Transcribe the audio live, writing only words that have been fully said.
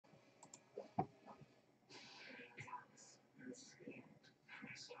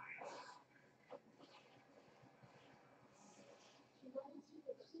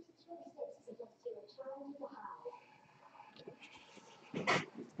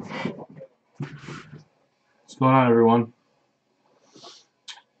What's going on, everyone?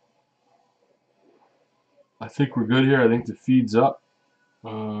 I think we're good here. I think the feed's up.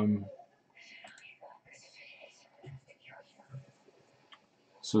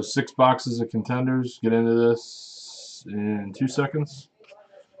 So 6 boxes of Contenders. Get into this in 2 seconds.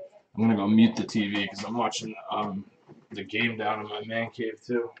 I'm gonna go mute the TV because I'm watching the game down in my man cave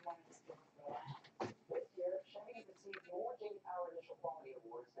too.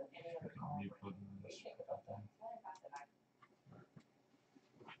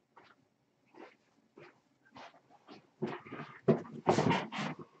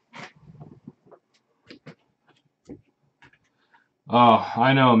 Oh,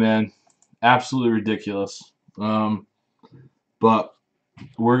 I know, man. Absolutely ridiculous. But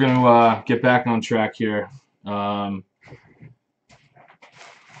we're gonna get back on track here. As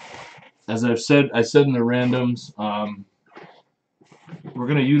I said in the randoms, we're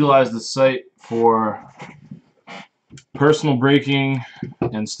gonna utilize the site for personal breaking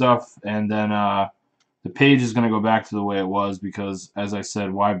and stuff, and then the page is gonna go back to the way it was because, as I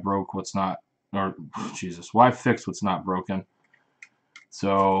said, why broke what's not, or Jesus, why fix what's not broken?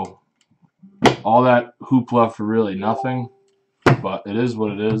 So all that hoopla for really nothing, but it is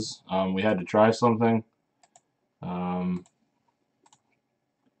what it is. We had to try something.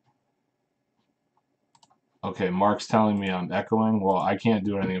 Okay, Mark's telling me I'm echoing. Well, I can't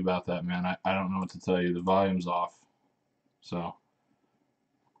do anything about that, man. I don't know what to tell you. The volume's off. So.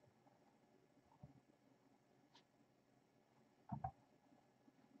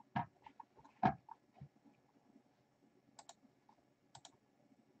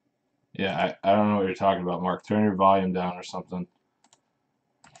 Yeah, I don't know what you're talking about, Mark. Turn your volume down or something.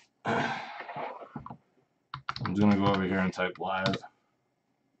 I'm just going to go over here and type live.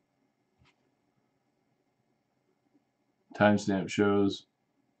 Timestamp shows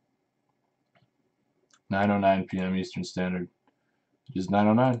 9:09 p.m. Eastern Standard. It is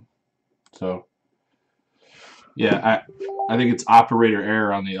 9:09. So, yeah, I think it's operator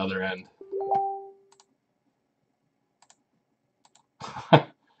error on the other end.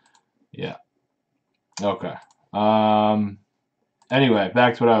 Yeah. Okay. Anyway,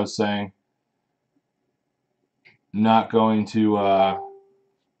 back to what I was saying. Not going to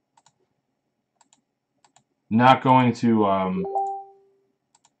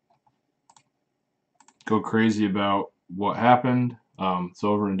go crazy about what happened. It's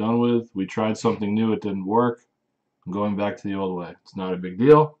over and done with. We tried something new. It didn't work. I'm going back to the old way. It's not a big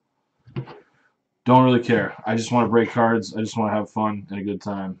deal. Don't really care. I just want to break cards. I just want to have fun and a good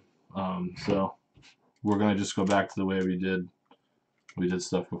time. So we're going to just go back to the way we did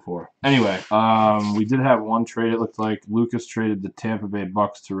stuff before. Anyway, we did have one trade. It looked like Lucas traded the Tampa Bay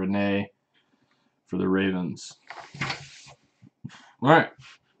Bucks to Renee for the Ravens. All right.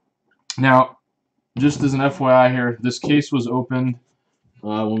 Now, just as an FYI here, this case was opened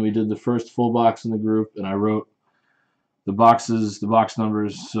when we did the first full box in the group, and I wrote the boxes, the box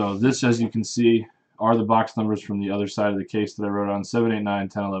numbers. So this, as you can see, are the box numbers from the other side of the case that I wrote on: 7, 8, 9,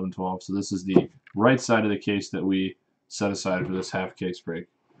 10, 11, 12. So this is the right side of the case that we set aside for this half case break.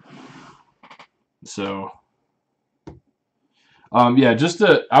 So, yeah,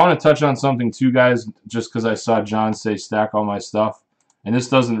 I want to touch on something too, guys, just because I saw John say stack all my stuff. And this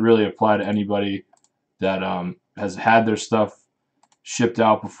doesn't really apply to anybody that has had their stuff shipped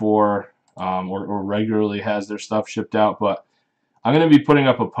out before or regularly has their stuff shipped out. But I'm going to be putting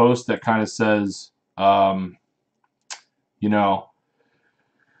up a post that kind of says, you know,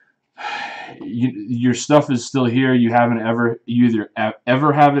 your stuff is still here. You either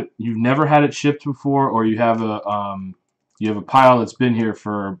ever have it, you've never had it shipped before, or you have a pile that's been here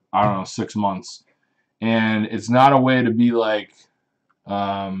for, I don't know, 6 months. And it's not a way to be like,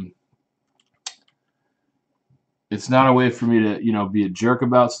 it's not a way for me to, be a jerk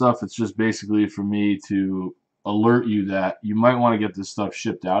about stuff. It's just basically for me to alert you that you might want to get this stuff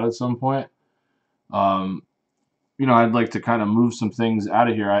shipped out at some point. I'd like to kind of move some things out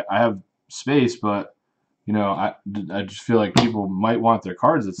of here. I have space, but, I just feel like people might want their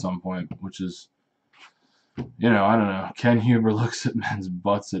cards at some point, which is, I don't know. Ken Huber looks at men's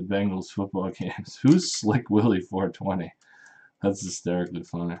butts at Bengals football games. Who's Slick Willie 420? That's hysterically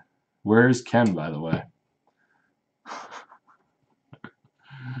funny. Where is Ken, by the way?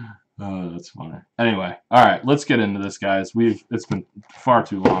 Oh, that's funny. Anyway, all right, let's get into this, guys. It's been far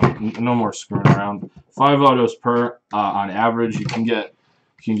too long. No more screwing around. 5 autos per on average. You can get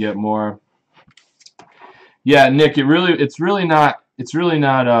more. Yeah, Nick. It's really not.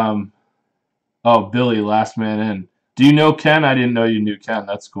 Oh, Billy, last man in. Do you know Ken? I didn't know you knew Ken.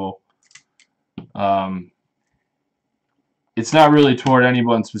 That's cool. Um, it's not really toward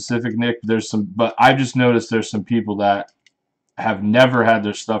anyone specific, Nick. But I just noticed there's some people that have never had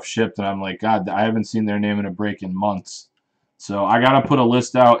their stuff shipped, and I'm like, God, I haven't seen their name in a break in months. So I gotta put a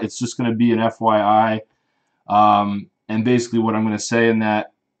list out. It's just gonna be an FYI, and basically what I'm gonna say in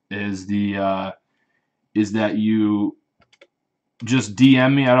that is is that you just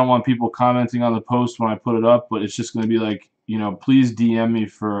DM me. I don't want people commenting on the post when I put it up, but it's just gonna be like, please DM me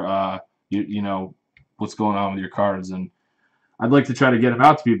for what's going on with your cards, and I'd like to try to get them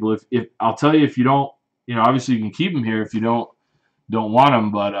out to people. If I'll tell you, if you don't, obviously you can keep them here if you don't want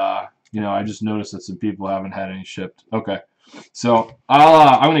them, but I just noticed that some people haven't had any shipped. Okay, so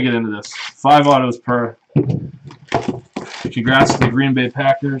I'm gonna get into this. 5 autos per. Congrats to the Green Bay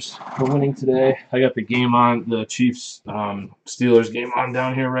Packers for winning today. I got the game on, the Chiefs Steelers game on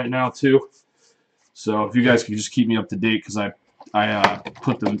down here right now too. So if you guys could just keep me up to date, because I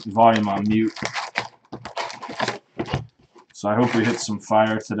put the volume on mute. So I hope we hit some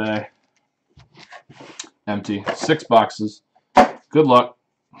fire today. Empty. 6 boxes. Good luck.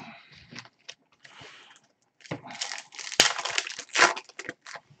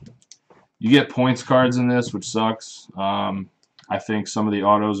 You get points cards in this, which sucks. I think some of the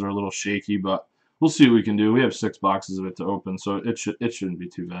autos are a little shaky, but we'll see what we can do. We have 6 boxes of it to open, so it shouldn't be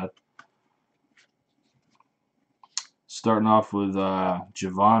too bad. Starting off with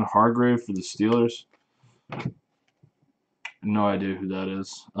Javon Hargrave for the Steelers. No idea who that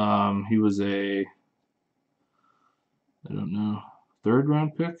is. He was I don't know, 3rd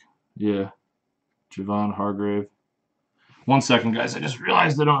round pick? Yeah, Javon Hargrave. 1 second, guys. I just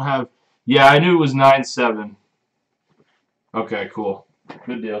realized I don't have. Yeah, I knew it was 9-7. Okay, cool.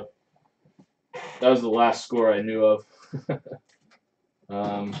 Good deal. That was the last score I knew of.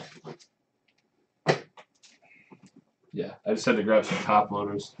 Yeah, I just had to grab some top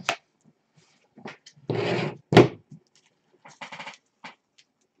loaders.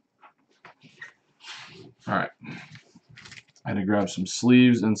 All right. I had to grab some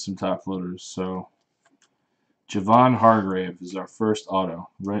sleeves and some top floaters. So Javon Hargrave is our first auto,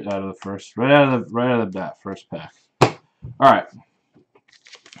 right out of the bat, first pack. All right.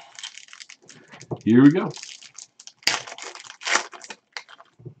 Here we go.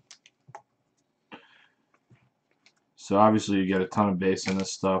 So obviously you get a ton of base in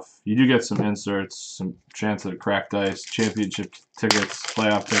this stuff. You do get some inserts, some chance at a cracked ice, championship tickets,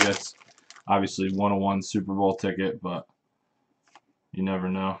 playoff tickets, obviously 101 Super Bowl ticket, but you never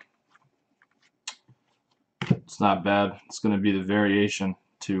know. It's not bad. It's going to be the variation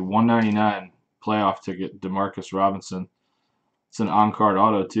to 199 playoff ticket, DeMarcus Robinson. It's an on-card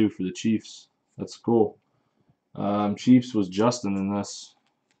auto too for the Chiefs. That's cool. Chiefs was Justin in this.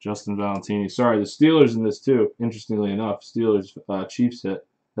 Justin Valentini. Sorry, the Steelers in this too. Interestingly enough, Steelers Chiefs hit.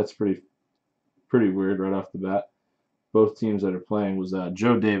 That's pretty weird right off the bat. Both teams that are playing was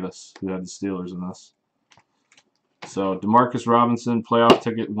Joe Davis, who had the Steelers in this. So DeMarcus Robinson, playoff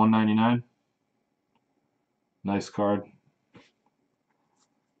ticket, 199. Nice card.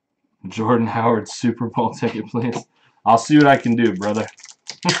 Jordan Howard, Super Bowl ticket, please. I'll see what I can do, brother.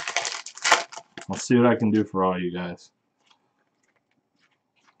 I'll see what I can do for all you guys.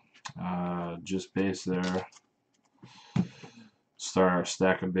 Just base there. Start our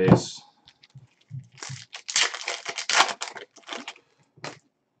stack of base.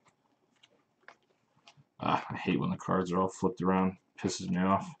 I hate when the cards are all flipped around. Pisses me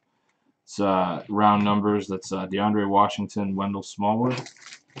off. It's round numbers. That's DeAndre Washington, Wendell Smallwood.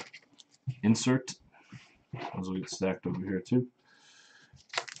 Insert. Those will get stacked over here too.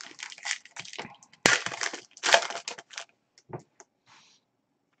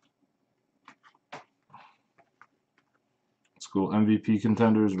 It's cool. MVP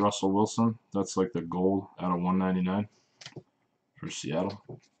contenders, Russell Wilson. That's like the gold out of 199 for Seattle.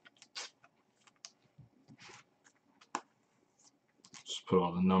 Just put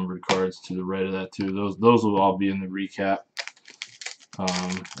all the numbered cards to the right of that too. Those will all be in the recap,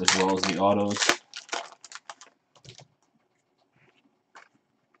 as well as the autos.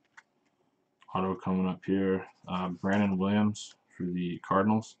 Auto coming up here. Brandon Williams for the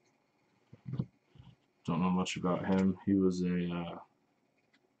Cardinals. Don't know much about him. He was I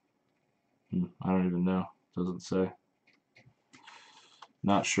don't even know. Doesn't say.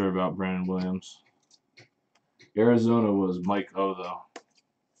 Not sure about Brandon Williams. Arizona was Mike O, though.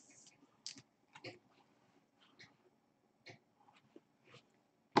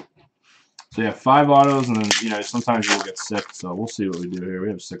 So yeah, 5 autos, and then sometimes you'll get sick. So we'll see what we do here. We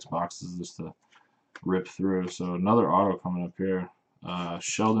have 6 boxes just to rip through. So another auto coming up here.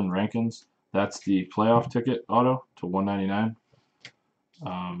 Sheldon Rankins. That's the playoff ticket auto to 199.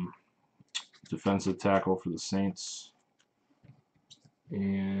 defensive tackle for the Saints.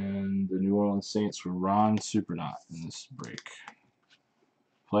 And the New Orleans Saints for Ron Supernaut in this break.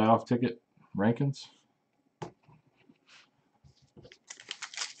 Playoff ticket rankings.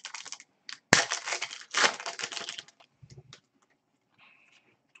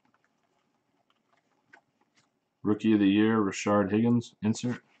 Rookie of the Year, Rashard Higgins,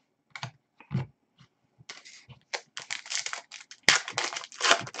 insert.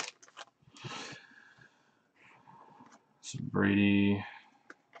 Some Brady,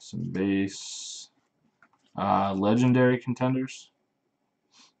 some base. Legendary Contenders,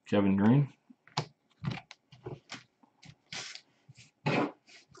 Kevin Green.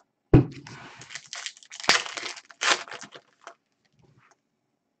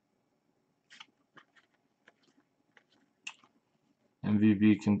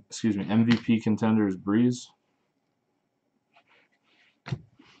 MVP Contenders, Breeze.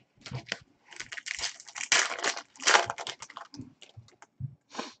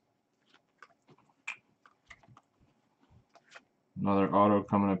 Another auto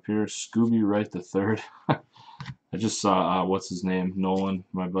coming up here, Scooby Wright the Third. I just saw what's his name, Nolan,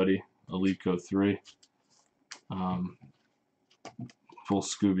 my buddy, Eliteco 3. Full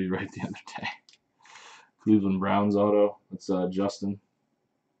Scooby right the other day. Cleveland Browns auto. It's Justin.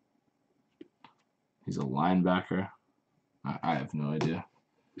 He's a linebacker. I have no idea.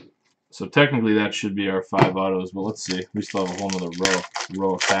 So technically that should be our 5 autos, but let's see. We still have a whole other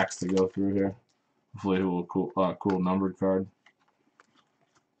row of packs to go through here. Hopefully a little cool numbered card.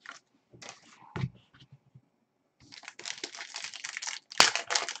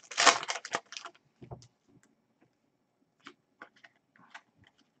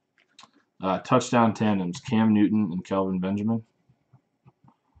 Touchdown tandems, Cam Newton and Kelvin Benjamin.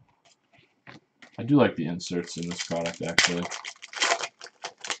 I do like the inserts in this product, actually.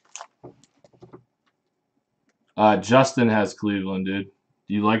 Justin has Cleveland, dude.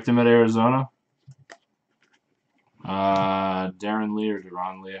 Do you like them at Arizona? Darren Lee or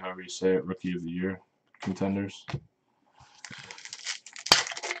Deron Lee, however you say it, Rookie of the Year, Contenders.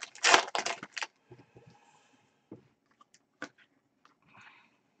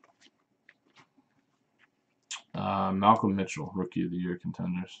 Malcolm Mitchell, Rookie of the Year,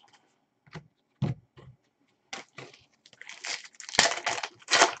 Contenders.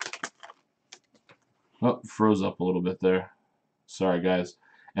 Oh, froze up a little bit there. Sorry, guys.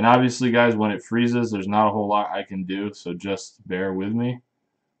 And obviously, guys, when it freezes, there's not a whole lot I can do, so just bear with me.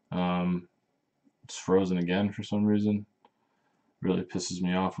 It's frozen again for some reason. Really pisses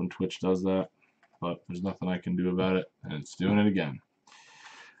me off when Twitch does that, but there's nothing I can do about it, and it's doing it again.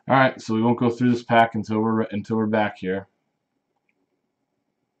 All right, so we won't go through this pack until we're back here.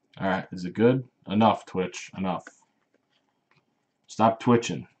 All right, is it good? Enough, Twitch. Enough. Stop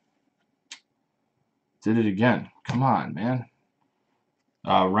twitching. Did it again. Come on, man.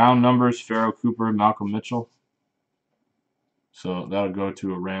 Round numbers, Pharaoh Cooper, Malcolm Mitchell. So that'll go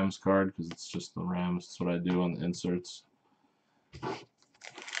to a Rams card because it's just the Rams. That's what I do on the inserts.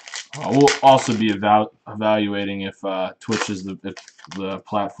 We'll also be evaluating if Twitch is the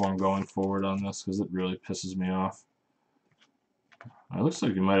platform going forward on this because it really pisses me off. It looks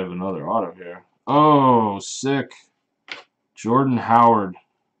like you might have another auto here. Oh, sick. Jordan Howard,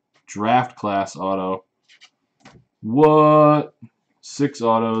 draft class auto. What? 6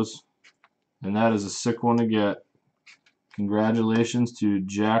 autos, and that is a sick one to get. Congratulations to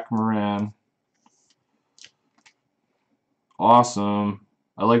Jack Moran. Awesome.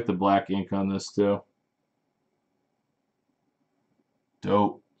 I like the black ink on this too.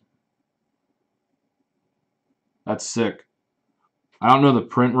 Dope. That's sick. I don't know the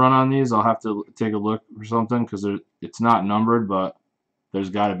print run on these. I'll have to take a look or something because it's not numbered, but there's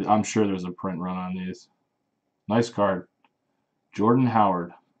got to be. I'm sure there's a print run on these. Nice card. Jordan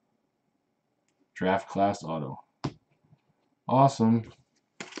Howard. Draft class auto. Awesome.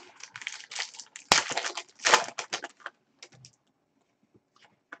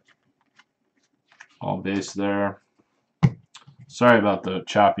 All base there. Sorry about the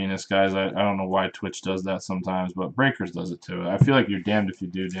choppiness, guys. I don't know why Twitch does that sometimes, but Breakers does it too. I feel like you're damned if you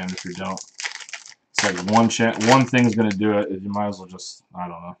do, damned if you don't. It's like one thing's going to do it. You might as well just, I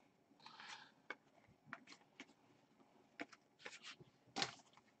don't know.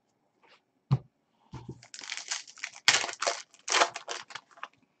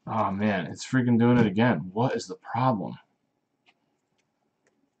 Oh, man, it's freaking doing it again. What is the problem?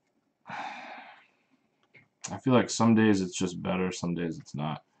 I feel like some days it's just better, some days it's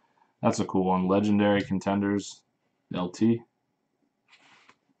not. That's a cool one. Legendary Contenders, LT.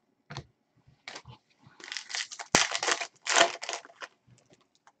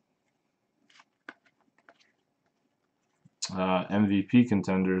 MVP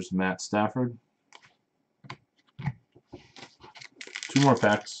Contenders, Matt Stafford. 2 more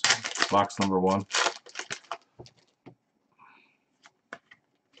packs. Box number 1.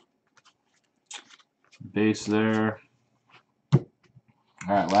 Base there.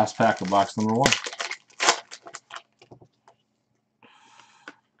 Alright, last pack of box number 1.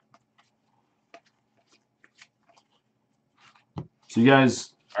 So you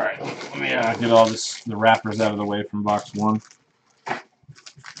guys, alright, let me get all the wrappers out of the way from box 1. I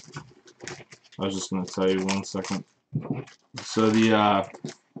was just going to tell you 1 second. So you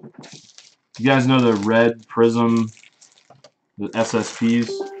guys know the red Prism, the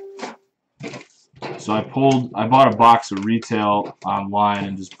SSPs? So I bought a box of retail online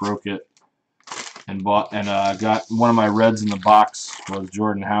and just broke it and got one of my reds in the box was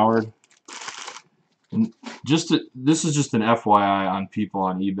Jordan Howard. And this is just an FYI on people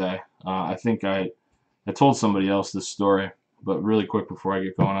on eBay. I think I told somebody else this story, but really quick before I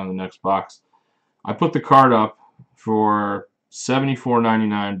get going on the next box. I put the card up for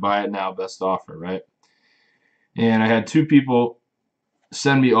 $74.99, buy it now, best offer, right? And I had 2 people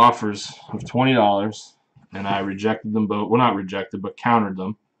send me offers of $20, and I rejected them both. Well, not rejected, but countered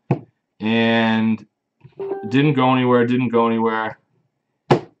them. And didn't go anywhere.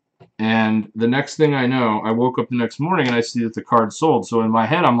 And the next thing I know, I woke up the next morning and I see that the card sold. So in my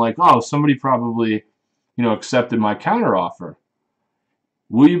head, I'm like, oh, somebody probably, accepted my counter offer.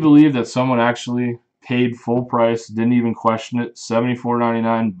 Will you believe that someone actually paid full price, didn't even question it,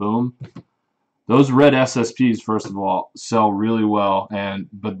 $74.99, boom. Those red SSPs, first of all, sell really well.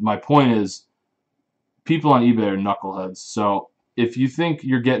 But my point is, people on eBay are knuckleheads. So if you think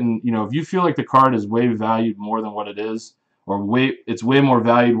you're getting, if you feel like the card is way valued more than what it is, or it's way more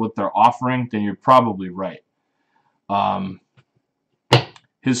valued what they're offering, then you're probably right.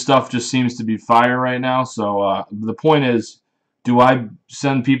 His stuff just seems to be fire right now. So the point is, do I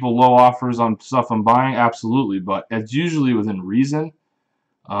send people low offers on stuff I'm buying? Absolutely, but it's usually within reason.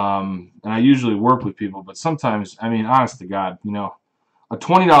 And I usually work with people, but sometimes, I mean, honest to God, a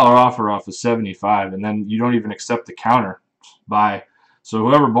 $20 offer off of 75, and then you don't even accept the counter. Buy. So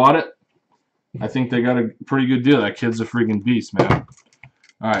whoever bought it, I think they got a pretty good deal. That kid's a freaking beast, man.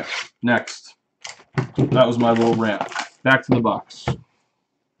 All right, next. That was my little rant. Back to the box.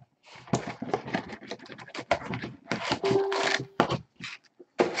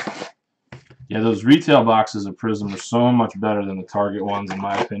 Yeah, those retail boxes of Prism are so much better than the Target ones, in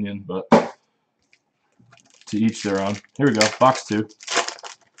my opinion, but to each their own. Here we go, box 2.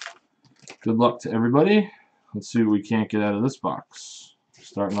 Good luck to everybody. Let's see what we can't get out of this box.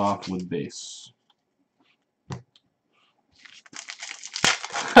 Starting off with base.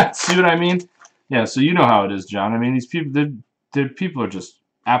 See what I mean? Yeah, so you know how it is, John. I mean, these people, people are just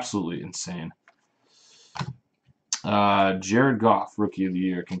absolutely insane. Jared Goff, Rookie of the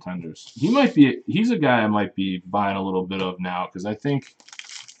Year, Contenders. He's a guy I might be buying a little bit of now because I think,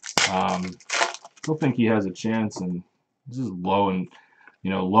 still think he has a chance, and this is low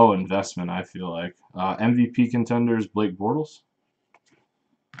investment. I feel like MVP Contenders, Blake Bortles.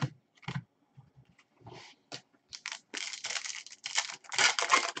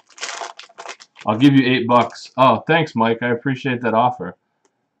 I'll give you $8. Oh, thanks, Mike. I appreciate that offer.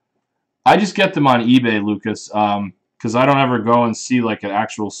 I just get them on eBay, Lucas, because I don't ever go and see like an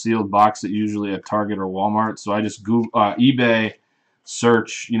actual sealed box at usually at Target or Walmart. So I just Google eBay,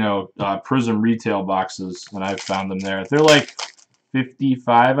 search, Prism retail boxes, and I've found them there. They're like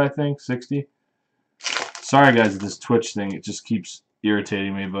 55, I think, 60. Sorry, guys, this Twitch thing, it just keeps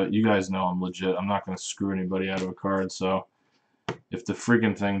irritating me, but you guys know I'm legit. I'm not going to screw anybody out of a card, so if the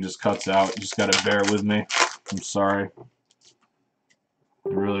freaking thing just cuts out, just got to bear with me. I'm sorry. I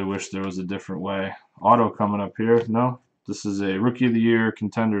really wish there was a different way. Auto coming up here. No. This is a Rookie of the Year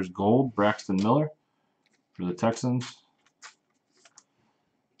Contenders Gold, Braxton Miller for the Texans.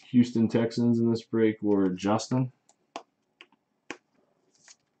 Houston Texans in this break were Justin.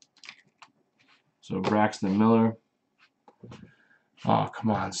 So Braxton Miller. Oh,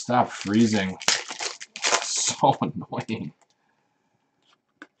 come on. Stop freezing. So annoying.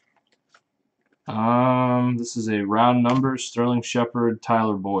 This is a round number, Sterling Shepard,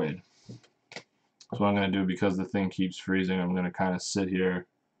 Tyler Boyd. So what I'm going to do, because the thing keeps freezing, I'm going to kind of sit here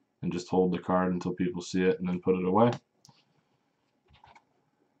and just hold the card until people see it and then put it away.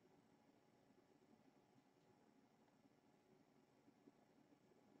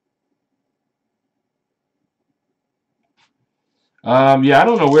 Yeah, I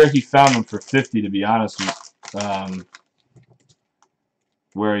don't know where he found them for 50, to be honest with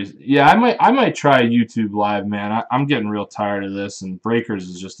yeah, I might try YouTube Live, man. I'm getting real tired of this, and Breakers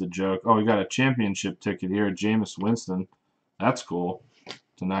is just a joke. Oh, we got a championship ticket here, Jameis Winston. That's cool.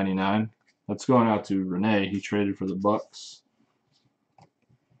 To 99. That's going out to Renee. He traded for the Bucks.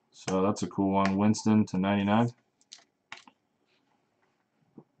 So that's a cool one. Winston to 99.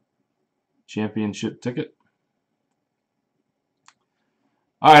 Championship ticket.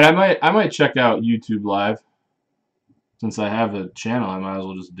 All right, I might check out YouTube Live. Since I have a channel, I might as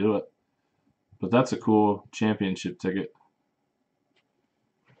well just do it. But that's a cool championship ticket.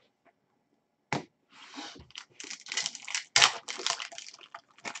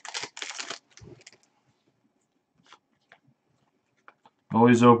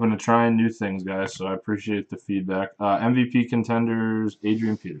 Always open to trying new things, guys, so I appreciate the feedback. MVP Contenders,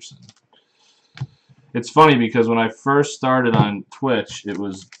 Adrian Peterson. It's funny because when I first started on Twitch, it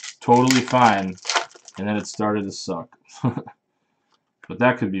was totally fine, and then it started to suck. But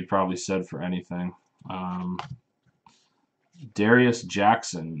that could be probably said for anything. Darius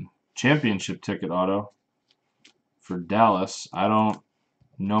Jackson, championship ticket auto for Dallas. I don't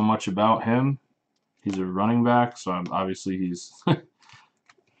know much about him. He's a running back, so obviously he's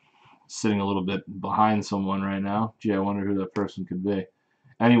sitting a little bit behind someone right now. Gee, I wonder who that person could be.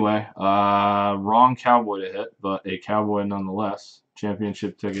 Anyway, wrong Cowboy to hit, but a Cowboy nonetheless.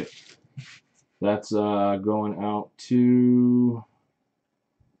 Championship ticket. That's going out to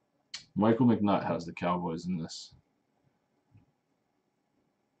Michael McNutt. Has the Cowboys in this.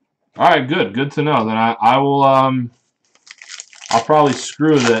 All right, good. Good to know. Then I will I'll probably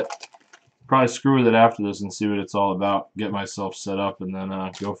screw with it. Probably screw with it after this and see what it's all about. Get myself set up and then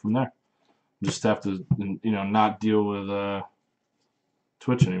go from there. Just have to, not deal with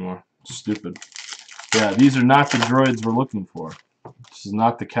Twitch anymore. Stupid. Yeah, these are not the droids we're looking for. This is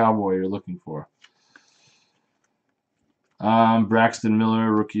not the Cowboy you're looking for. Braxton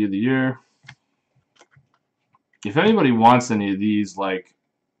Miller, Rookie of the Year. If anybody wants any of these, like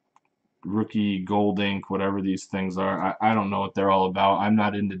Rookie Gold Ink, whatever these things are, I don't know what they're all about. I'm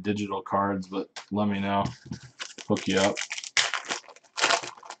not into digital cards, but let me know. Hook you up.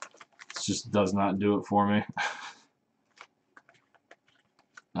 It just does not do it for me.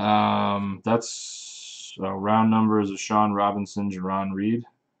 That's round numbers of Sean Robinson, Jerron Reed.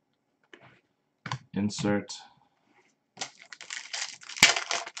 Insert.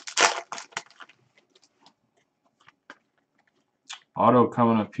 Auto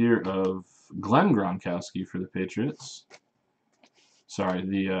coming up here of Glenn Gronkowski for the Patriots. Sorry,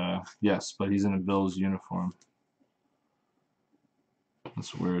 yes, but he's in a Bills uniform.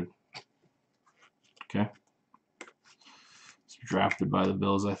 That's weird. Okay. It's drafted by the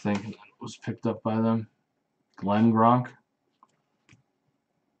Bills, I think, and was picked up by them. Glenn Gronk.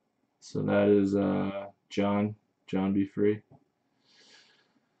 So that is John B. Free.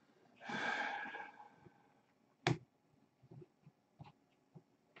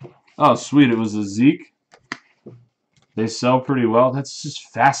 Oh, sweet. It was a Zeke. They sell pretty well. That's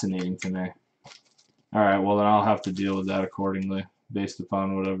just fascinating to me. All right, well, then I'll have to deal with that accordingly based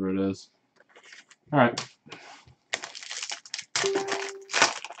upon whatever it is. All right.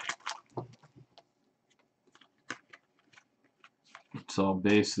 It's all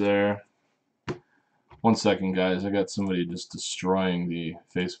base there. 1 second, guys. I got somebody just destroying the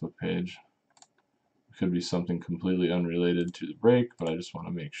Facebook page. It could be something completely unrelated to the break, but I just want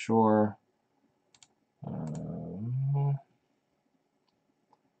to make sure.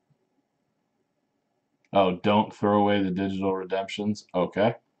 Oh, don't throw away the digital redemptions.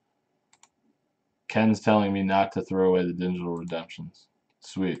 Okay. Ken's telling me not to throw away the digital redemptions.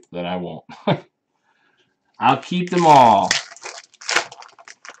 Sweet. Then I won't. I'll keep them all.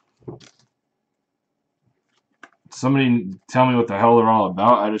 Somebody tell me what the hell they're all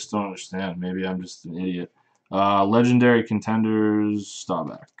about. I just don't understand. Maybe I'm just an idiot. Legendary Contenders,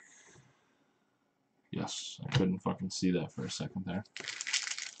 Staubach. Yes, I couldn't fucking see that for a second there.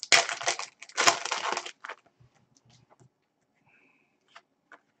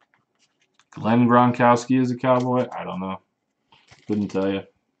 Glenn Gronkowski is a Cowboy? I don't know. Couldn't tell you.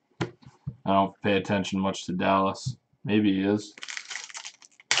 I don't pay attention much to Dallas. Maybe he is.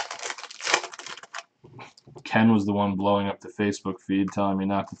 Ken was the one blowing up the Facebook feed telling me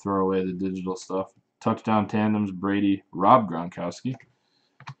not to throw away the digital stuff. Touchdown tandems, Brady, Rob Gronkowski.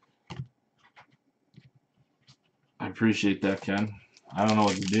 I appreciate that, Ken. I don't know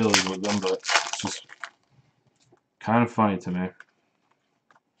what the deal is with them, but it's just kind of funny to me.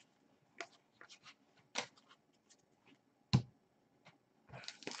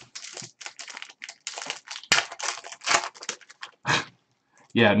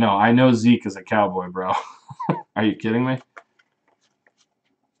 Yeah, no, I know Zeke is a Cowboy, bro. Are you kidding me?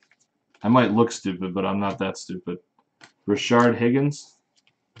 I might look stupid, but I'm not that stupid. Rashard Higgins,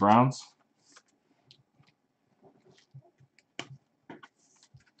 Browns.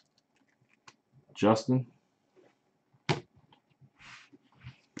 Justin.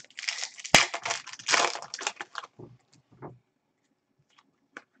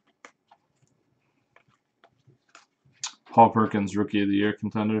 Paul Perkins, Rookie of the Year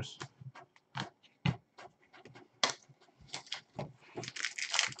contenders.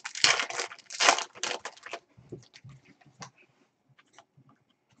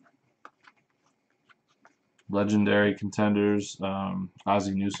 Legendary contenders,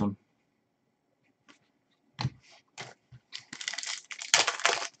 Ozzie Newsome.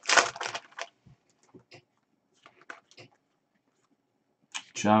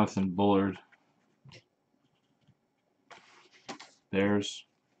 Jonathan Bullard. Bears.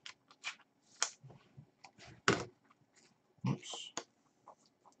 Oops.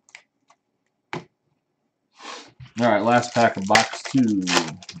 Alright, last pack of box 2.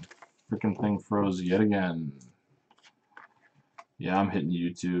 Freaking thing froze yet again. Yeah, I'm hitting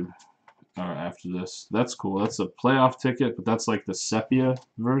YouTube after this. That's cool. That's a playoff ticket, but that's like the sepia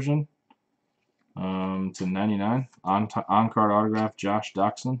version. To 99. On-card autograph, Josh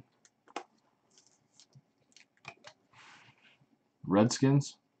Doxson.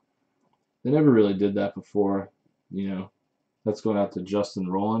 Redskins. They never really did that before. You know, that's going out to Justin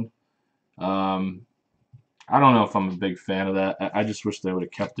Rowland. I don't know if I'm a big fan of that. I just wish they would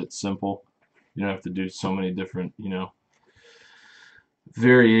have kept it simple. You don't have to do so many different, you know,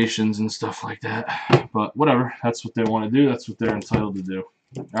 variations and stuff like that. But whatever. That's what they want to do. That's what they're entitled to do.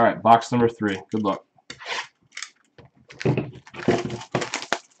 All right, box number 3. Good luck.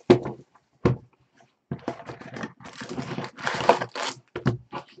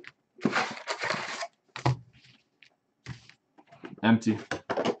 Empty.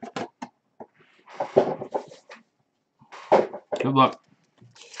 Good luck.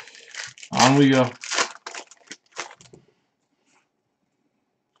 On we go.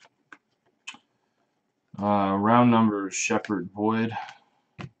 Round numbers, Shepard, Boyd.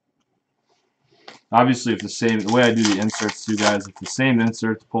 Obviously, if the way I do the inserts too, guys, if the same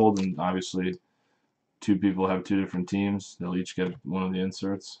insert's pulled, and obviously 2 people have 2 different teams, they'll each get one of the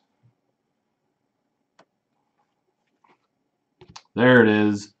inserts. There it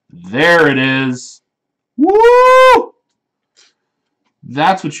is. There it is. Woo!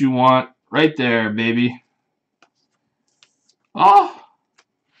 That's what you want right there, baby. Oh,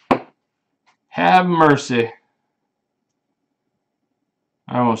 have mercy.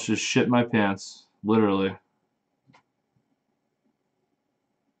 I almost just shit my pants, literally.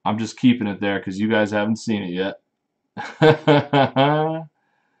 I'm just keeping it there because you guys haven't seen it yet.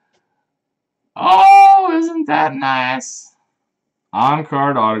 Oh, isn't that nice?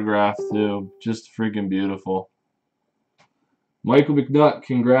 On-card autograph, too. Just freaking beautiful. Michael McNutt,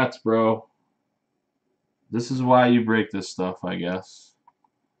 congrats, bro. This is why you break this stuff, I guess.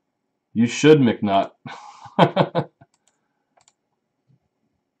 You should, McNutt.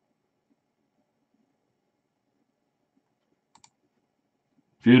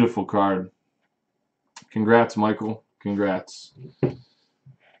 Beautiful card. Congrats, Michael. Congrats.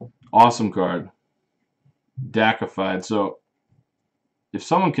 Awesome card. Dackified. So, if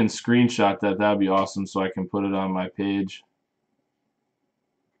someone can screenshot that, that'd be awesome so I can put it on my page.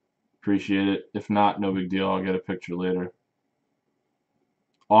 Appreciate it. If not, no big deal. I'll get a picture later.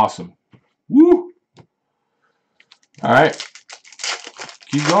 Awesome. Woo! Alright.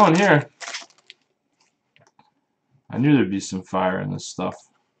 Keep going here. I knew there'd be some fire in this stuff.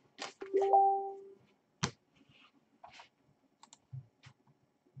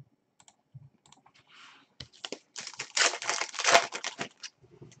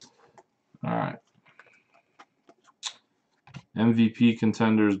 Alright. MVP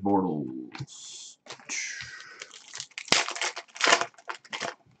Contenders Bortles.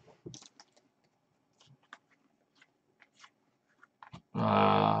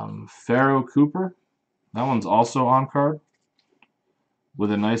 Pharaoh Cooper. That one's also on card.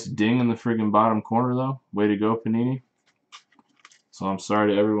 With a nice ding in the friggin' bottom corner, though. Way to go, Panini. So I'm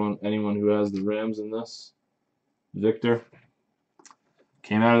sorry to anyone who has the Rams in this. Victor.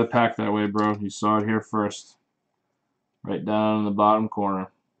 Came out of the pack that way, bro. You saw it here first. Right down in the bottom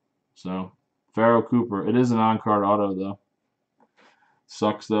corner. So, Pharaoh Cooper. It is an on-card auto, though.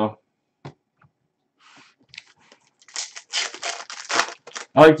 Sucks, though.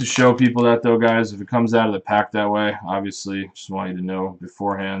 I like to show people that, though, guys. If it comes out of the pack that way, obviously, just want you to know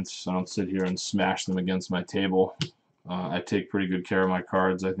beforehand so I don't sit here and smash them against my table. I take pretty good care of my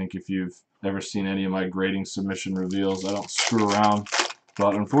cards. I think if you've ever seen any of my grading submission reveals, I don't screw around.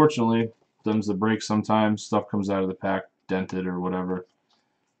 But unfortunately, them's the break sometimes. Stuff comes out of the pack dented or whatever.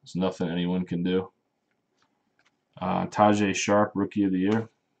 There's nothing anyone can do. Tajay Sharp, Rookie of the Year.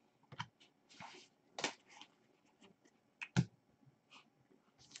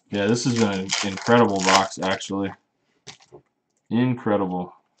 Yeah, this has been an incredible box, actually.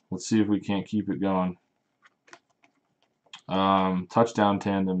 Incredible. Let's see if we can't keep it going. Touchdown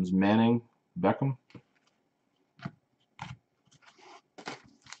tandems, Manning, Beckham.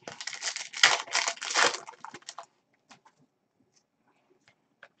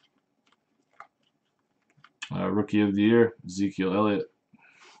 Rookie of the Year, Ezekiel Elliott.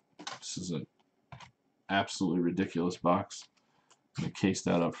 This is an absolutely ridiculous box. I'm going to case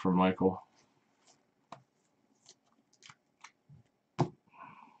that up for Michael.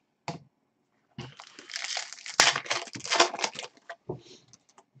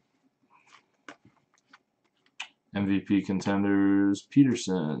 MVP Contenders,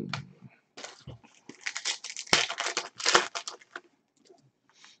 Peterson.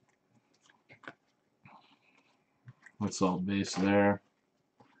 What's all base there?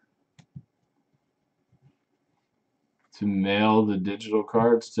 To mail the digital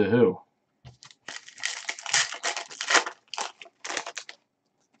cards to who?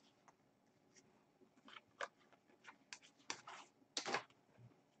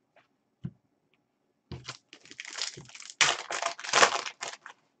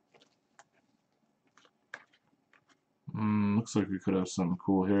 Looks like we could have something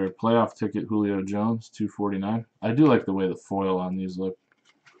cool here. Playoff ticket, Julio Jones, $249. I do like the way the foil on these look.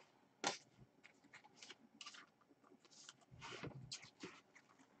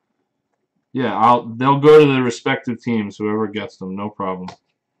 Yeah, they'll go to the respective teams, whoever gets them, no problem.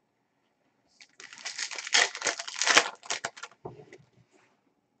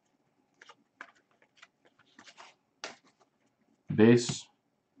 Base.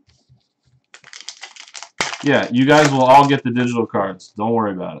 Yeah, you guys will all get the digital cards. Don't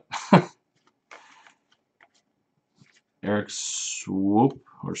worry about it. Eric Swoop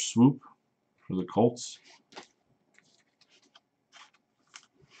for the Colts.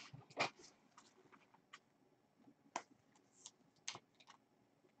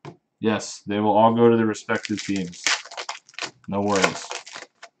 Yes, they will all go to the respective teams. No worries.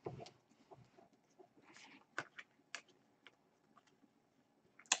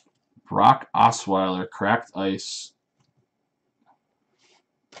 Brock Osweiler, cracked ice.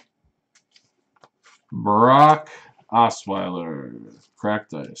 Brock Osweiler,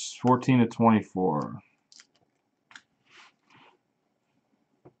 cracked ice, 14/24.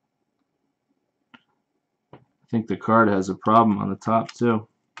 I think the card has a problem on the top too.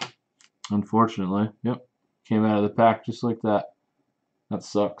 Unfortunately, yep, came out of the pack just like that. That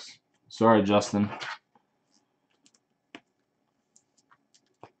sucks. Sorry, Justin.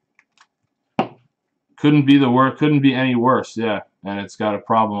 Couldn't be any worse, yeah. And it's got a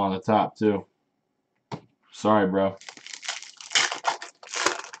problem on the top too. Sorry, bro.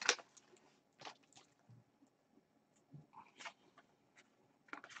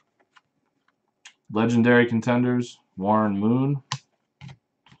 Legendary Contenders, Warren Moon.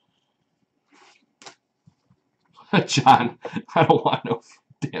 John, I don't want no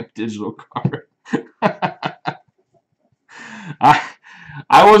damn digital card.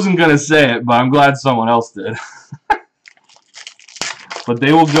 I wasn't going to say it, but I'm glad someone else did. But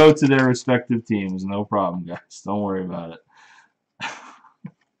they will go to their respective teams. No problem, guys. Don't worry about it.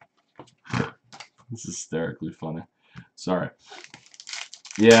 This is hysterically funny. Sorry.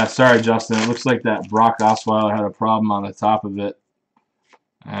 Yeah, sorry, Justin. It looks like that Brock Osweiler had a problem on the top of it.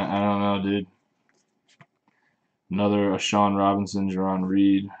 I don't know, dude. Another Sean Robinson, Jerron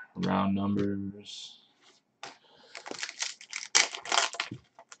Reed, round numbers.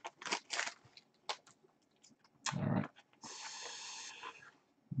 All right.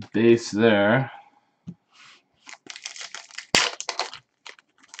 Base there.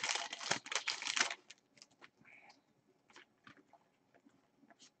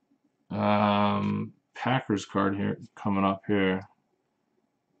 Packers card here coming up here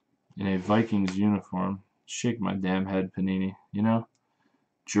in a Vikings uniform. Shake my damn head, Panini. You know,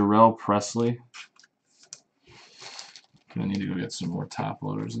 Jarrell Presley. I need to go get some more top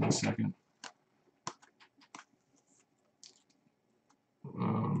loaders in a second.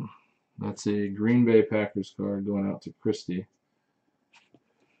 That's a Green Bay Packers card going out to Christie.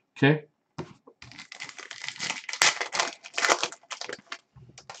 Okay.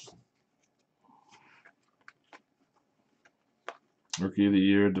 Rookie of the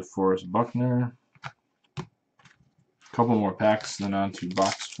Year, DeForest Buckner. A couple more packs, then on to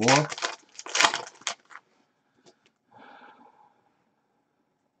box 4.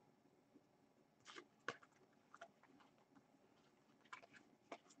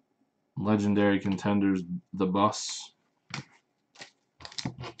 Legendary Contenders, The Bus.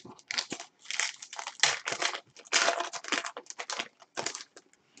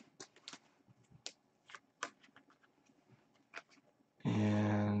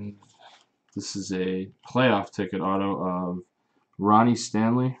 This is a playoff ticket auto of Ronnie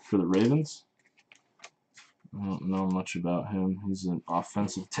Stanley for the Ravens. I don't know much about him. He's an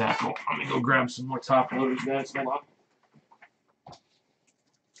offensive tackle. Let me go grab some more top loaders, guys. Hold on.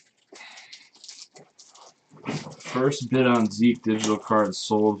 First bid on Zeke digital cards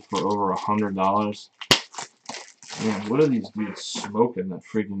sold for over $100. Man, what are these dudes smoking that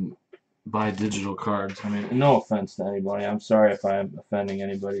freaking buy digital cards? I mean, no offense to anybody. I'm sorry if I'm offending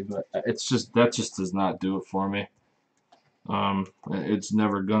anybody, but it's just that just does not do it for me. It's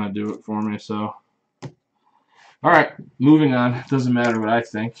never gonna do it for me. So, all right, moving on. It doesn't matter what I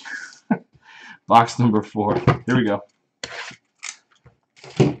think. Box number 4. Here we go.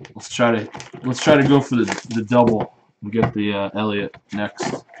 Let's try to go for the double and get the Elliott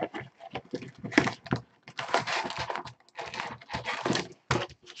next.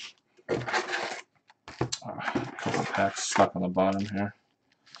 A couple packs stuck on the bottom here.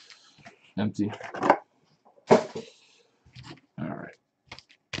 Empty. All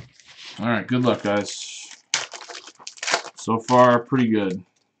right. Good luck, guys. So far, pretty good,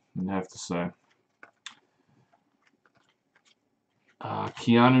 I have to say.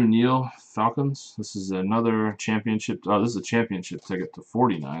 Keanu Neal, Falcons. This is another championship. Oh, this is a championship ticket to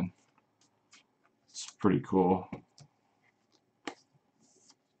 49. It's pretty cool.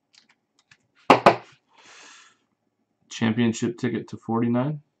 Championship ticket to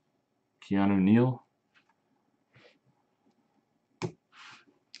 49. Keanu Neal.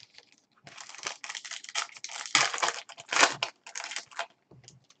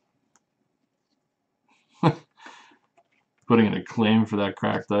 Putting in a claim for that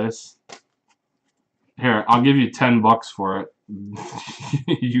cracked ice. Here, I'll give you $10 for it.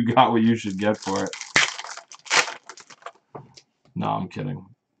 You got what you should get for it. No, I'm kidding.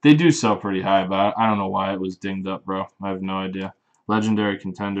 They do sell pretty high, but I don't know why it was dinged up, bro. I have no idea. Legendary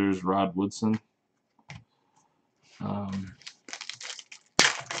Contenders, Rod Woodson.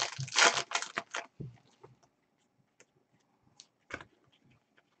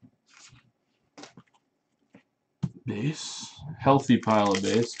 Base. Healthy pile of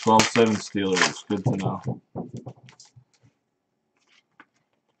base. 12-7 Steelers. Good to know.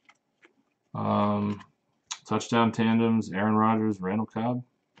 Touchdown tandems. Aaron Rodgers, Randall Cobb.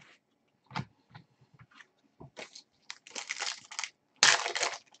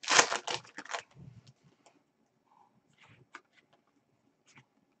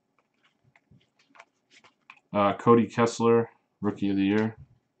 Cody Kessler, Rookie of the Year.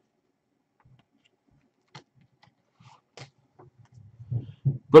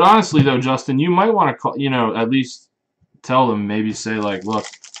 But honestly, though, Justin, you might want to call, at least tell them, maybe say, like, look,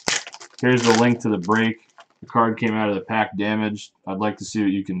 here's the link to the break. The card came out of the pack damaged. I'd like to see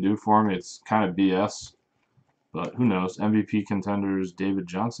what you can do for me. It's kind of BS, but who knows? MVP Contenders, David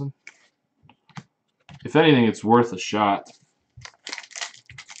Johnson. If anything, it's worth a shot.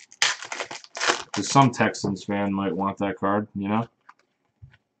 Because some Texans fan might want that card,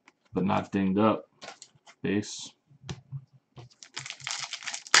 but not dinged up. Base.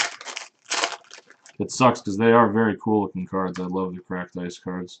 It sucks because they are very cool looking cards. I love the cracked ice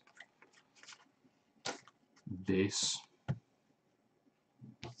cards. Base.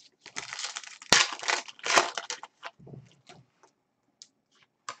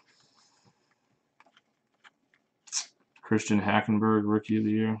 Christian Hackenberg, Rookie of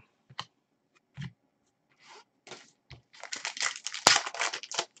the Year.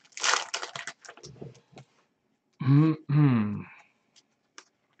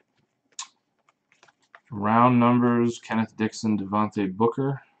 Round numbers, Kenneth Dixon, Devontae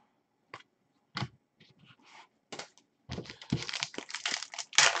Booker.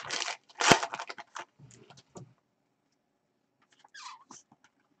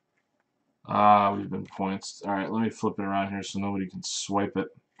 We've been points. All right, let me flip it around here so nobody can swipe it.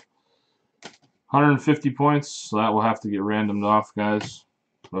 150 points, so that will have to get randomed off, guys.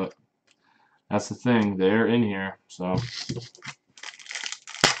 But that's the thing. They're in here, so...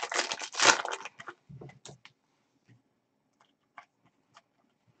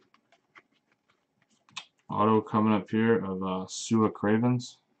 Auto coming up here of Sua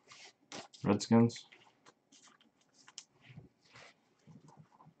Cravens, Redskins.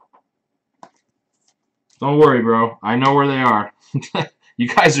 Don't worry, bro. I know where they are. You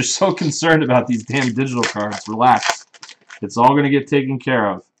guys are so concerned about these damn digital cards. Relax. It's all going to get taken care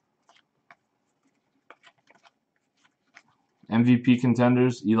of. MVP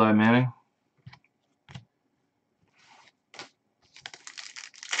Contenders, Eli Manning.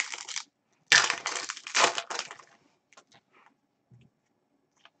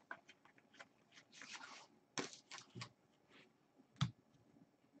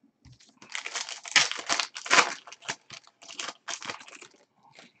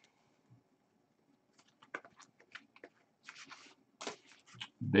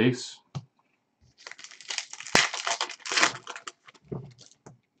 Base.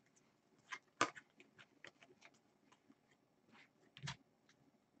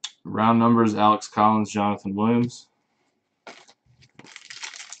 Round numbers, Alex Collins, Jonathan Williams.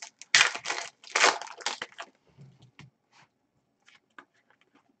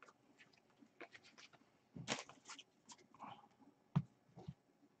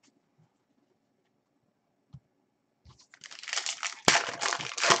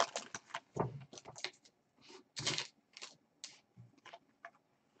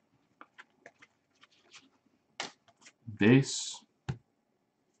 Base.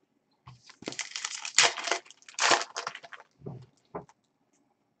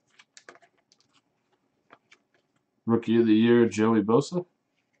 Rookie of the Year, Joey Bosa.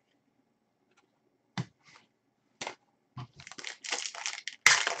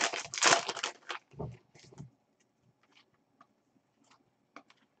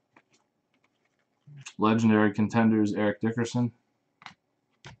 Legendary Contenders, Eric Dickerson.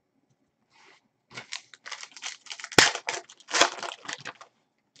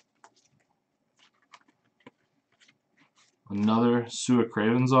 Another Sua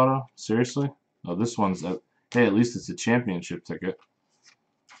Cravens auto. Seriously? Oh, this one's hey, at least it's a championship ticket.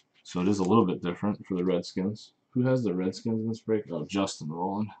 So it is a little bit different for the Redskins. Who has the Redskins in this break? Oh, Justin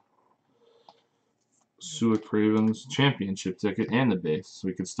Rowland. Sua Cravens championship ticket and the base. So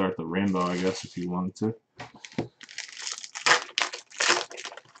we could start the rainbow, I guess, if you wanted to.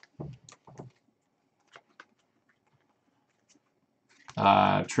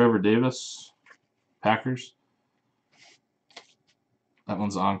 Trevor Davis, Packers. That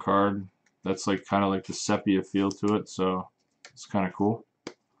one's on card. That's like kind of like the sepia feel to it, so it's kind of cool.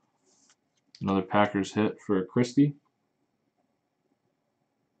 Another Packers hit for Christie.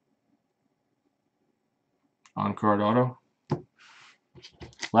 On card auto.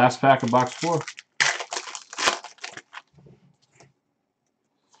 Last pack of box 4.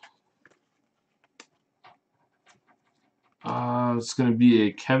 It's going to be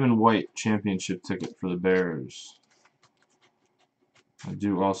a Kevin White championship ticket for the Bears. I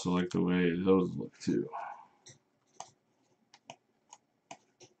do also like the way those look too.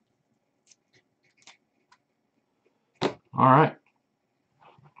 All right.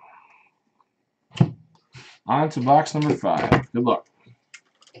 On to box number 5. Good luck.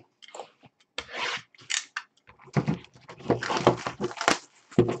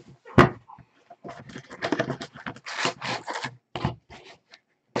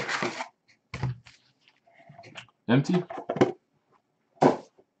 Empty.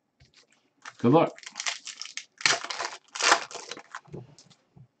 Good luck.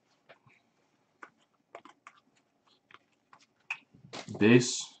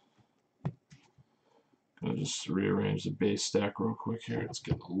 Base. I'll just rearrange the base stack real quick here. It's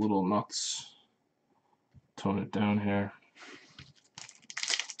getting a little nuts. Tone it down here.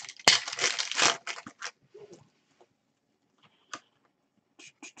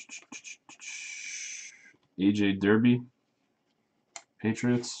 AJ Derby,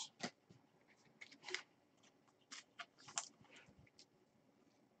 Patriots.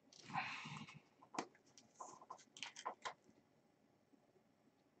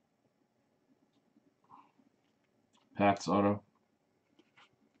 Pats auto.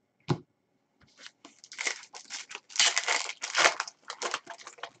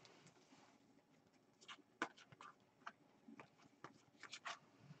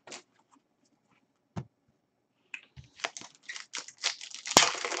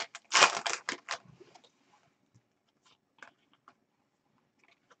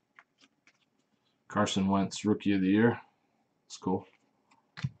 Carson Wentz, Rookie of the Year. It's cool.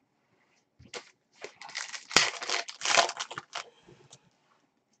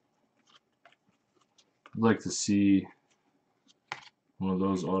 I'd like to see one of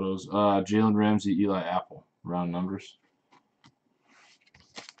those autos. Jalen Ramsey, Eli Apple. Round numbers.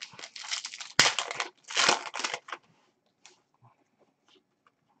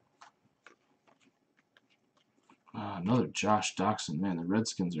 Another Josh Doxson. Man, the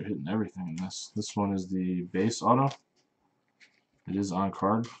Redskins are hitting everything in this. This one is the base auto. It is on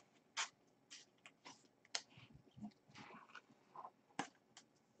card.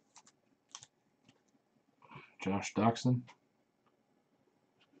 Josh Doxson.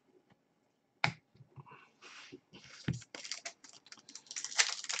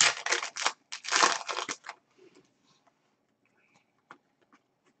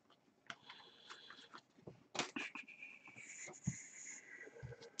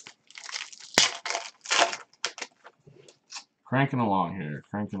 Cranking along here,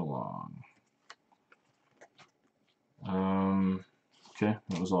 cranking along. Okay,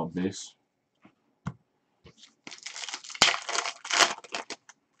 that was all base.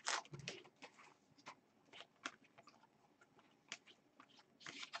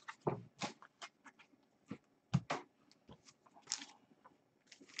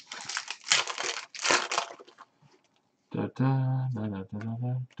 Da da da da da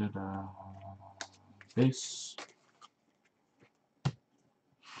da da da. Base.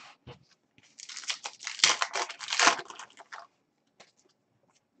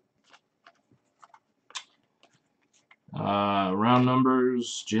 Round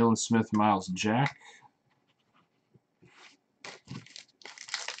numbers: Jalen Smith, Miles Jack.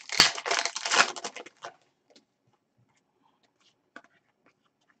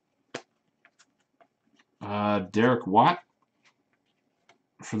 Derek Watt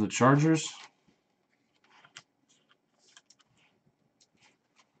for the Chargers.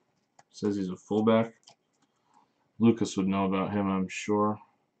 Says he's a fullback. Lucas would know about him, I'm sure.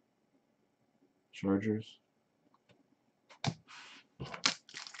 Chargers.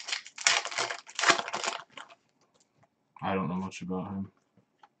 I don't know much about him.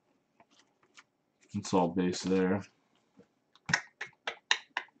 It's all base there.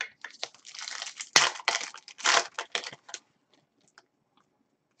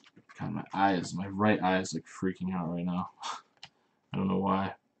 God, my right eye is like freaking out right now. I don't know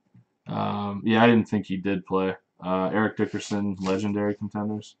why. Yeah, I didn't think he did play. Eric Dickerson, legendary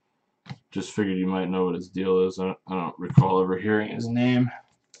Contenders. Just figured you might know what his deal is. I don't recall ever hearing his name.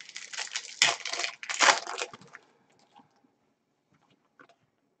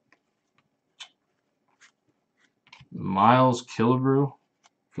 Miles Killebrew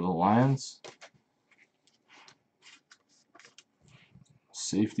for the Lions.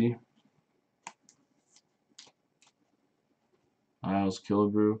 Safety. Miles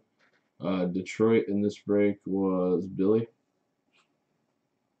Killebrew. Detroit in this break was Billy.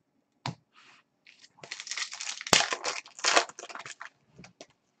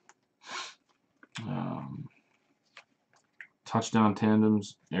 Touchdown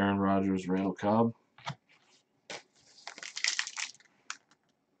tandems: Aaron Rodgers, Randall Cobb.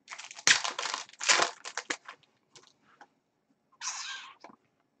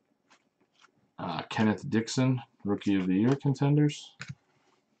 Kenneth Dixon, Rookie of the Year Contenders.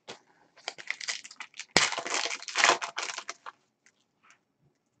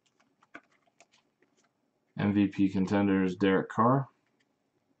 MVP Contenders, Derek Carr.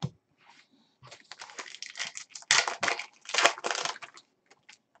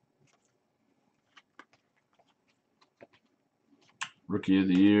 Rookie of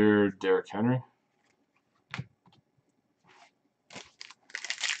the Year, Derrick Henry.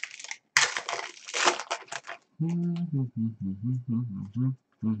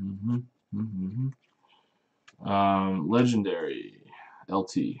 Legendary,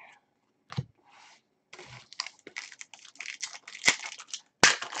 LT.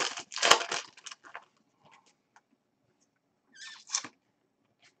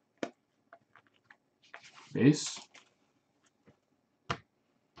 Base.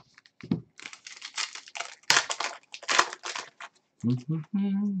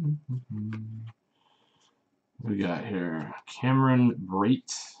 We got here Cameron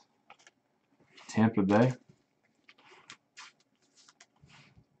Brate, Tampa Bay.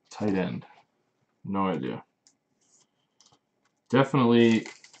 Tight end. No idea. Definitely,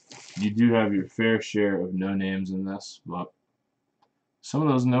 you do have your fair share of no names in this, but some of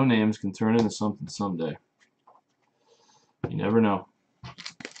those no names can turn into something someday. You never know.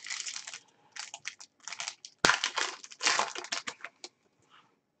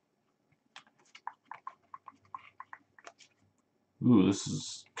 Ooh, this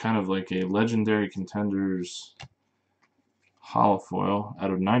is kind of like a legendary Contenders holofoil out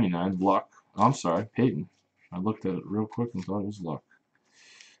of 99. Luck. Oh, I'm sorry, Peyton. I looked at it real quick and thought it was Luck.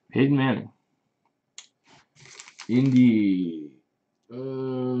 Peyton Manning. Indy. What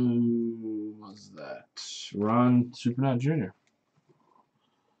was that? Ron Supernat Jr.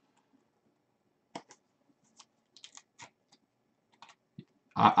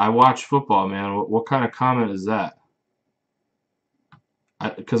 I watch football, man. What kind of comment is that?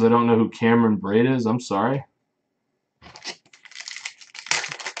 Because I don't know who Cameron Brate is. I'm sorry.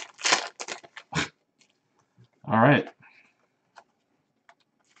 All right.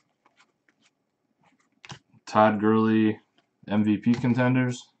 Todd Gurley, MVP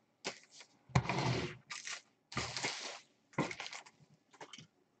Contenders.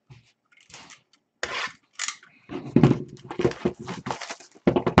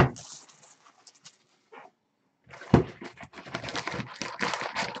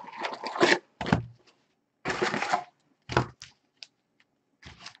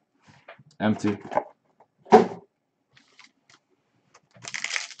 Empty.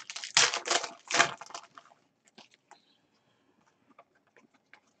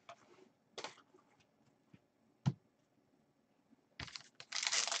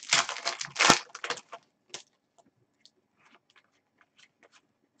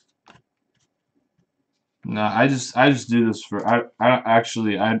 No, I just do this for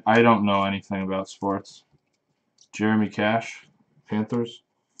I don't know anything about sports. Jeremy Cash, Panthers.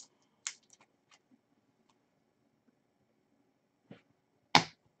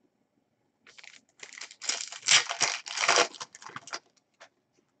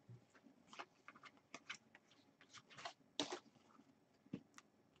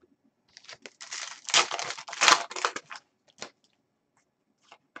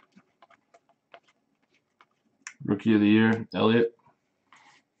 Rookie of the Year, Elliott.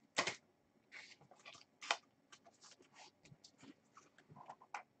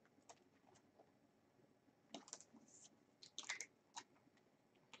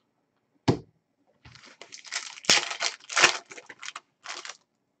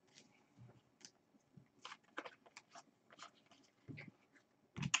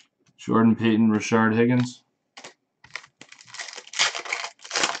 Jordan Payton, Rashard Higgins.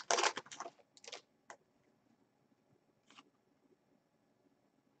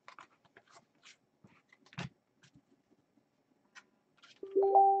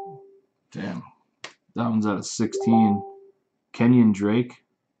 Damn. That one's out of 16. Kenyon Drake.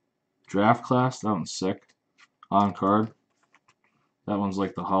 Draft class. That one's sick. On card. That one's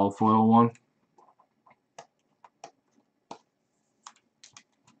like the holofoil one.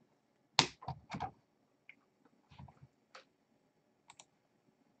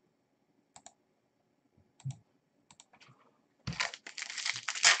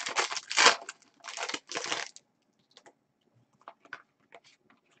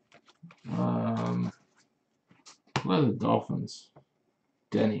 What are the Dolphins?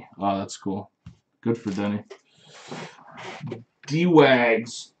 Denny. Oh, that's cool. Good for Denny.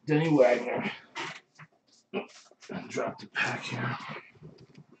 D-Wags. Denny Wagner. Drop the pack here.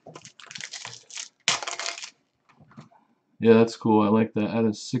 Yeah, that's cool. I like that. That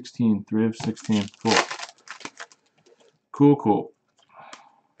is 16. 3 of 16. Cool. Cool.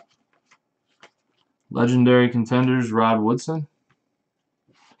 Legendary Contenders, Rod Woodson.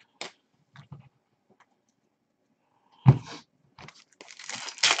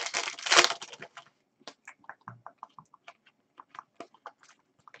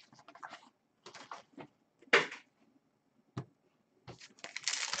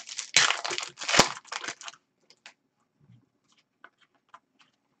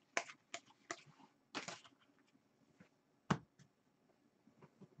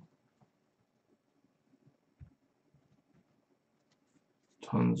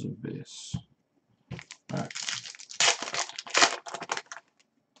 Tons of base. All right.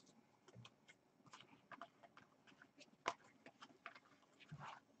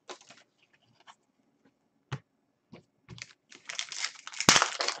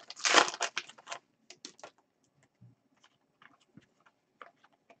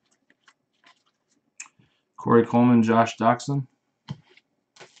 Corey Coleman, Josh Doxson.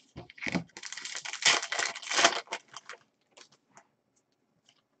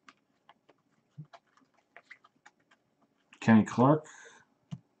 Kenny Clark.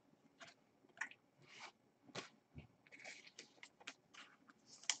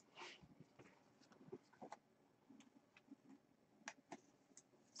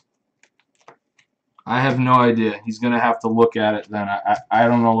 I have no idea. He's going to have to look at it then. I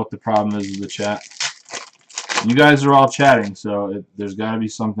don't know what the problem is with the chat. You guys are all chatting, so there's got to be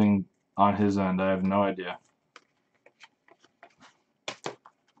something on his end. I have no idea.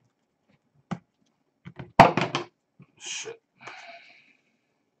 Shit.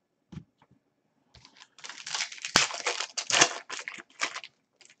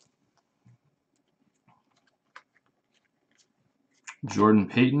 Jordan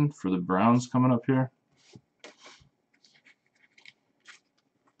Payton for the Browns coming up here.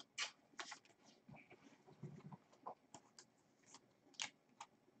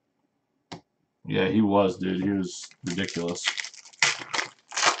 Yeah, he was, dude. He was ridiculous.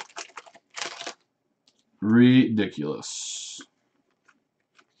 Ridiculous.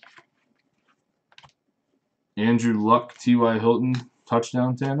 Andrew Luck, T.Y. Hilton,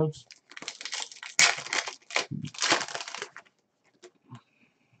 touchdown tandems.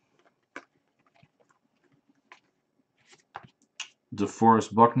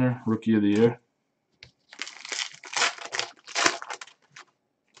 DeForest Buckner, Rookie of the Year.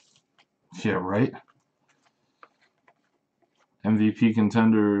 Yeah, right. MVP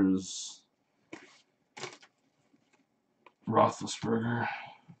Contenders, Roethlisberger.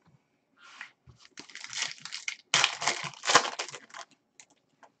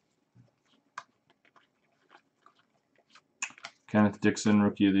 Kenneth Dixon,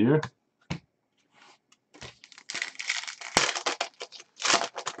 Rookie of the Year.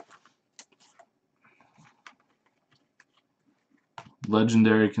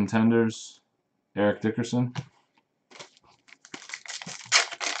 Legendary Contenders, Eric Dickerson.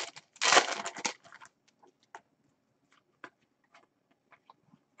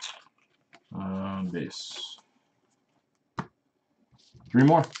 Base. 3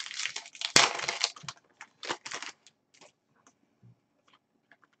 more.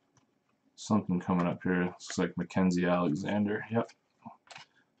 Something coming up here. Looks like Mackenzie Alexander. Yep.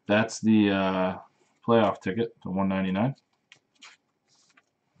 That's the playoff ticket to 199.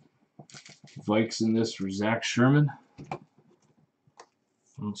 Vikes in this for Zach Sherman. I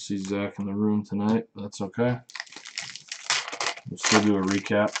don't see Zach in the room tonight. That's okay. We'll still do a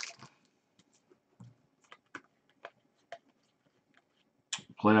recap.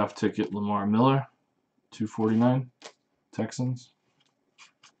 Playoff ticket, Lamar Miller, 249, Texans.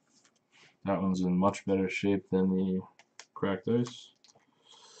 That one's in much better shape than the cracked ice.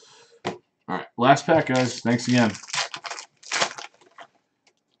 Alright, last pack, guys. Thanks again.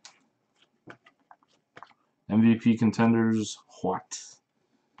 MVP Contenders, what?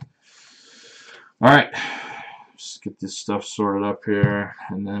 Alright, just get this stuff sorted up here,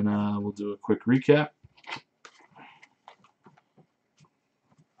 and then we'll do a quick recap.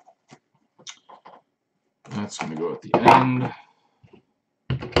 That's going to go at the end.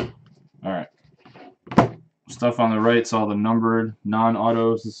 Alright. Stuff on the right is all the numbered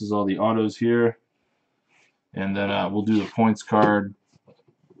non-autos. This is all the autos here. And then we'll do the points card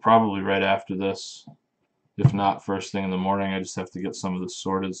probably right after this. If not, first thing in the morning. I just have to get some of this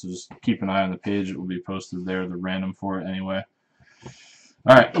sorted, so just keep an eye on the page. It will be posted there, the random for it anyway.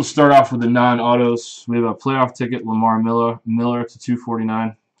 Alright, we'll start off with the non-autos. We have a playoff ticket, Lamar Miller to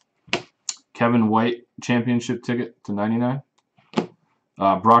 249. Kevin White championship ticket to 99.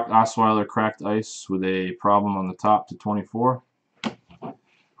 Brock Osweiler cracked ice with a problem on the top to 24.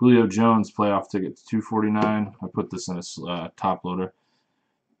 Julio Jones playoff ticket to 249. I put this in a top loader.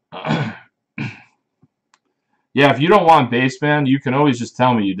 Yeah, if you don't want base man, you can always just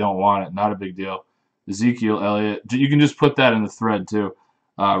tell me you don't want it. Not a big deal. Ezekiel Elliott. You can just put that in the thread too.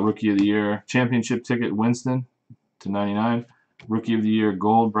 Rookie of the Year. Championship ticket Winston to 99. Rookie of the Year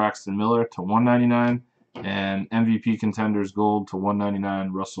Gold Braxton Miller to 199. And MVP Contenders Gold to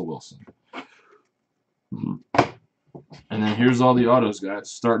 199 Russell Wilson. And then here's all the autos, guys.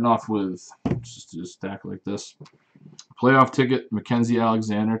 Starting off with just a stack like this. Playoff ticket Mackenzie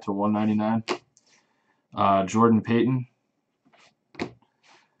Alexander to 199. Jordan Payton,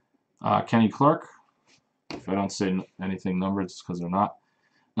 Kenny Clark. If I don't say anything numbered, it's because they're not.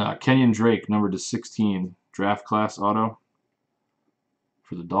 Kenyon Drake, numbered to 16, draft class auto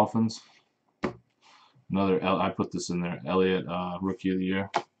for the Dolphins. Another, I put this in there, Elliott, Rookie of the Year.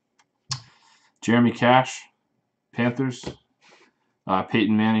 Jeremy Cash, Panthers.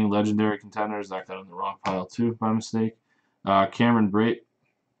 Peyton Manning, Legendary Contenders. I got in the wrong pile too by mistake. Cameron Brate,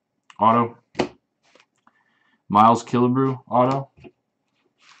 auto. Miles Killebrew, auto.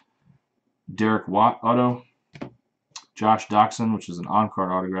 Derek Watt, auto. Josh Doxson, which is an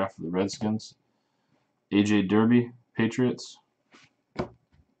on-card autograph for the Redskins. AJ Derby, Patriots.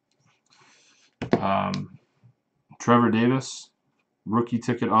 Trevor Davis, rookie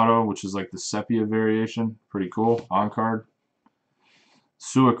ticket auto, which is like the sepia variation. Pretty cool, on-card.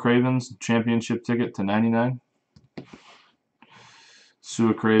 Sua Cravens, championship ticket to 99.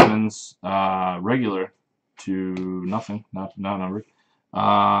 Sua Cravens, regular to nothing, not numbered.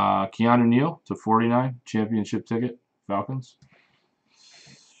 Keanu Neal to 49, championship ticket, Falcons.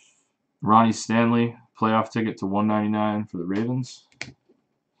 Ronnie Stanley, playoff ticket to 199 for the Ravens.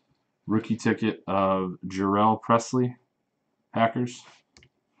 Rookie ticket of Jarrell Presley, Packers.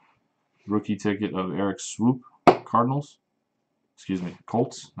 Rookie ticket of Eric Swoop, Cardinals. Excuse me,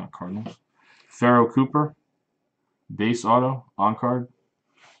 Colts, not Cardinals. Pharaoh Cooper, base auto, on card.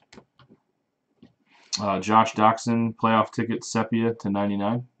 Josh Doxson, playoff ticket, sepia to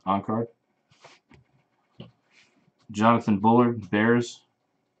 99, on card. Jonathan Bullard, Bears,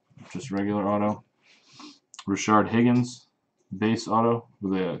 just regular auto. Rashard Higgins, base auto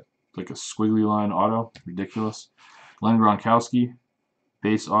with a like a squiggly line auto, ridiculous. Len Gronkowski,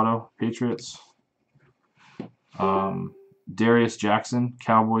 base auto, Patriots. Darius Jackson,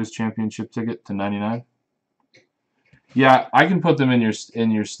 Cowboys championship ticket to 99. Yeah, I can put them in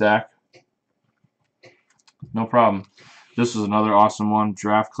your stack. No problem. This was another awesome one.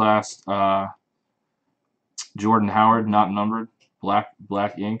 Draft class Jordan Howard, not numbered. Black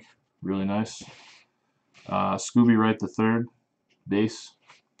ink. Really nice. Scooby Wright the third, base.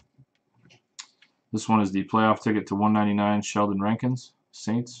 This one is the playoff ticket to 199. Sheldon Rankins,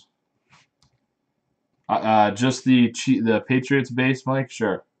 Saints. Just the Patriots base, Mike.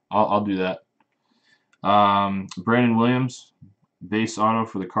 Sure, I'll do that. Brandon Williams, base auto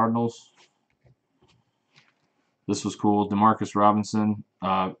for the Cardinals. This was cool. Demarcus Robinson,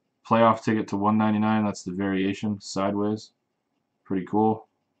 playoff ticket to 199. That's the variation, sideways. Pretty cool.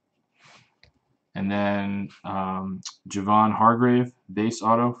 And then Javon Hargrave, base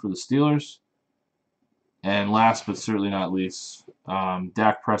auto for the Steelers. And last but certainly not least,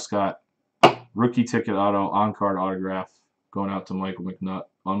 Dak Prescott, rookie ticket auto, on-card autograph, going out to Michael McNutt.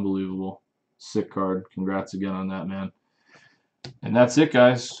 Unbelievable. Sick card. Congrats again on that, man. And that's it,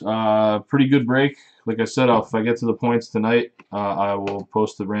 guys. Pretty good break. Like I said, if I get to the points tonight, I will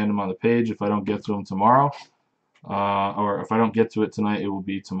post the random on the page. If I don't get to them tomorrow, or if I don't get to it tonight, it will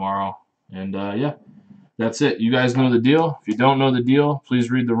be tomorrow. And yeah, that's it. You guys know the deal. If you don't know the deal,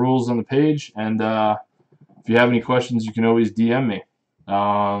 please read the rules on the page. And if you have any questions, you can always DM me.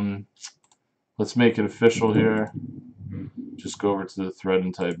 Let's make it official here. Just go over to the thread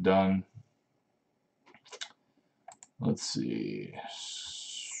and type done. Let's see.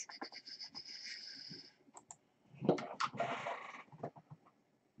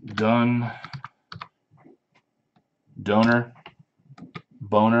 Done. Donor.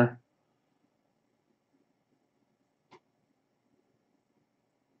 Boner.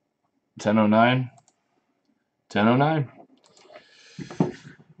 10:09. 10:09.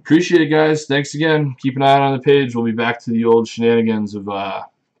 Appreciate it, guys. Thanks again. Keep an eye out on the page. We'll be back to the old shenanigans of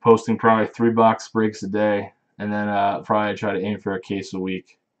posting probably 3-box breaks a day, and then probably try to aim for a case a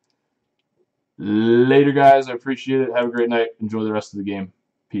week. Later, guys. I appreciate it. Have a great night. Enjoy the rest of the game.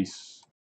 Peace.